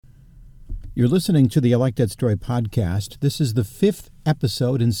You're listening to the I Like That Story podcast. This is the 5th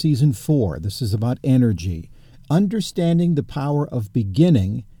episode in Season 4. This is about energy, understanding the power of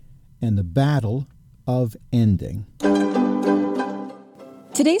beginning and the battle of ending.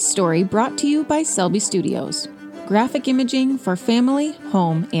 Today's story brought to you by Selby Studios, graphic imaging for family,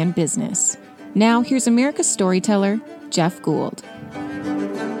 home, and business. Now here's America's storyteller, Jeff Gould.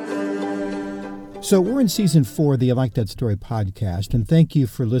 So we're in Season 4 of the I Like That Story podcast, and thank you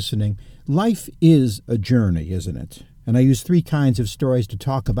for listening. Life is a journey, isn't it? And I use 3 kinds of stories to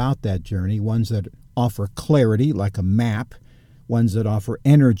talk about that journey. Ones that offer clarity, like a map. Ones that offer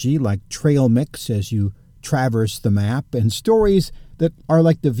energy, like trail mix as you traverse the map. And stories that are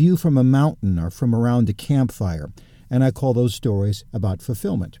like the view from a mountain or from around a campfire. And I call those stories about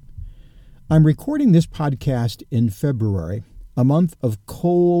fulfillment. I'm recording this podcast in February, a month of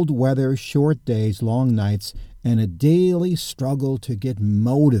cold weather, short days, long nights, and a daily struggle to get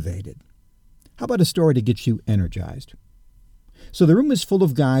motivated. How about a story to get you energized? So the room is full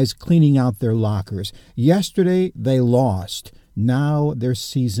of guys cleaning out their lockers. Yesterday they lost. Now their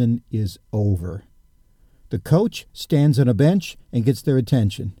season is over. The coach stands on a bench and gets their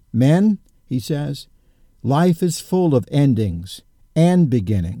attention. Men, he says, life is full of endings and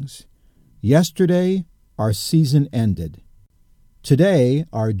beginnings. Yesterday our season ended. Today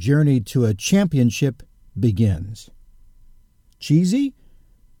our journey to a championship begins. Cheesy?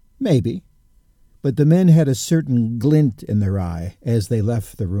 Maybe. But the men had a certain glint in their eye as they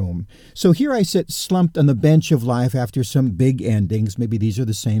left the room. So here I sit slumped on the bench of life after some big endings. Maybe these are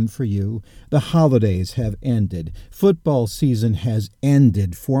the same for you. The holidays have ended. Football season has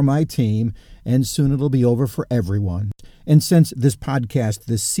ended for my team, and soon it'll be over for everyone. And since this podcast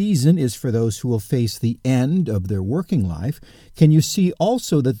this season is for those who will face the end of their working life, can you see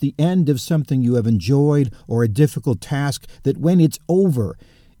also that the end of something you have enjoyed or a difficult task, that when it's over,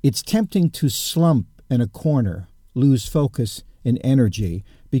 it's tempting to slump in a corner, lose focus and energy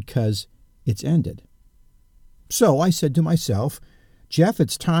because it's ended. So I said to myself, Jeff,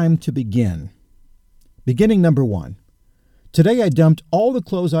 it's time to begin. Beginning number 1. Today I dumped all the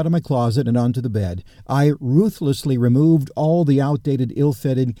clothes out of my closet and onto the bed. I ruthlessly removed all the outdated,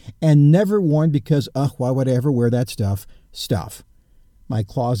 ill-fitting, and never worn because, why would I ever wear that stuff? My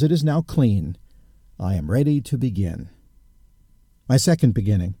closet is now clean. I am ready to begin. My second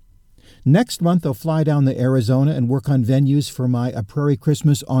beginning. Next month, I'll fly down to Arizona and work on venues for my A Prairie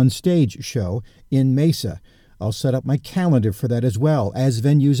Christmas on Stage show in Mesa. I'll set up my calendar for that as well, as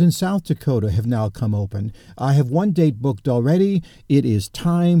venues in South Dakota have now come open. I have one date booked already. It is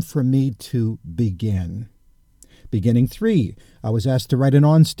time for me to begin. Beginning 3, I was asked to write an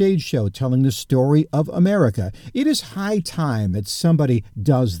on-stage show telling the story of America. It is high time that somebody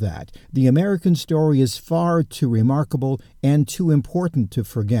does that. The American story is far too remarkable and too important to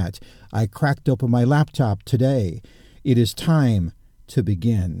forget. I cracked open my laptop today. It is time to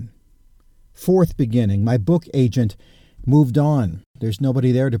begin. 4th beginning, my book agent moved on. There's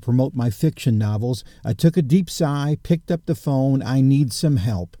nobody there to promote my fiction novels. I took a deep sigh, picked up the phone. I need some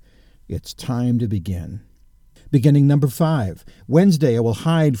help. It's time to begin. Beginning number 5. Wednesday, I will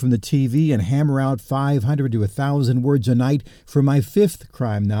hide from the TV and hammer out 500 to 1,000 words a night for my 5th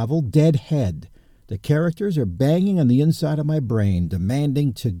crime novel, Dead Head. The characters are banging on the inside of my brain,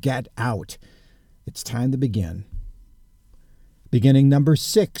 demanding to get out. It's time to begin. Beginning number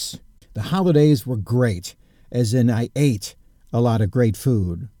 6. The holidays were great, as in I ate a lot of great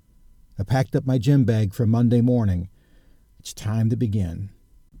food. I packed up my gym bag for Monday morning. It's time to begin.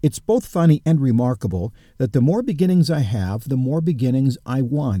 It's both funny and remarkable that the more beginnings I have, the more beginnings I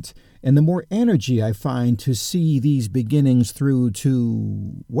want, and the more energy I find to see these beginnings through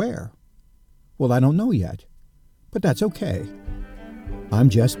to where? Well, I don't know yet, but that's okay. I'm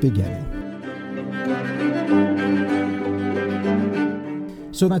just beginning.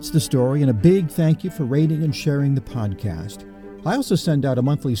 So that's the story, and a big thank you for rating and sharing the podcast. I also send out a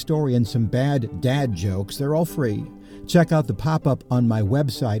monthly story and some bad dad jokes. They're all free. Check out the pop-up on my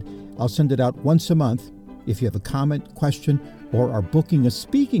website. I'll send it out once a month. If you have a comment, question, or are booking a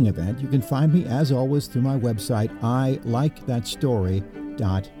speaking event, you can find me, as always, through my website,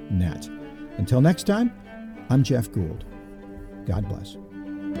 ilikethatstory.net. Until next time, I'm Jeff Gould. God bless.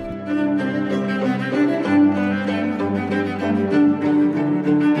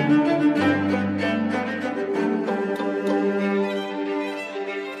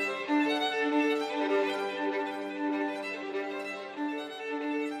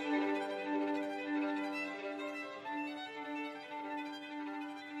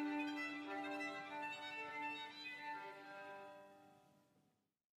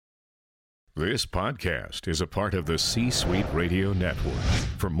 This podcast is a part of the C-Suite Radio Network.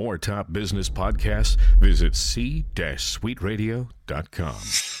 For more top business podcasts, visit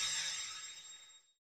c-suiteradio.com.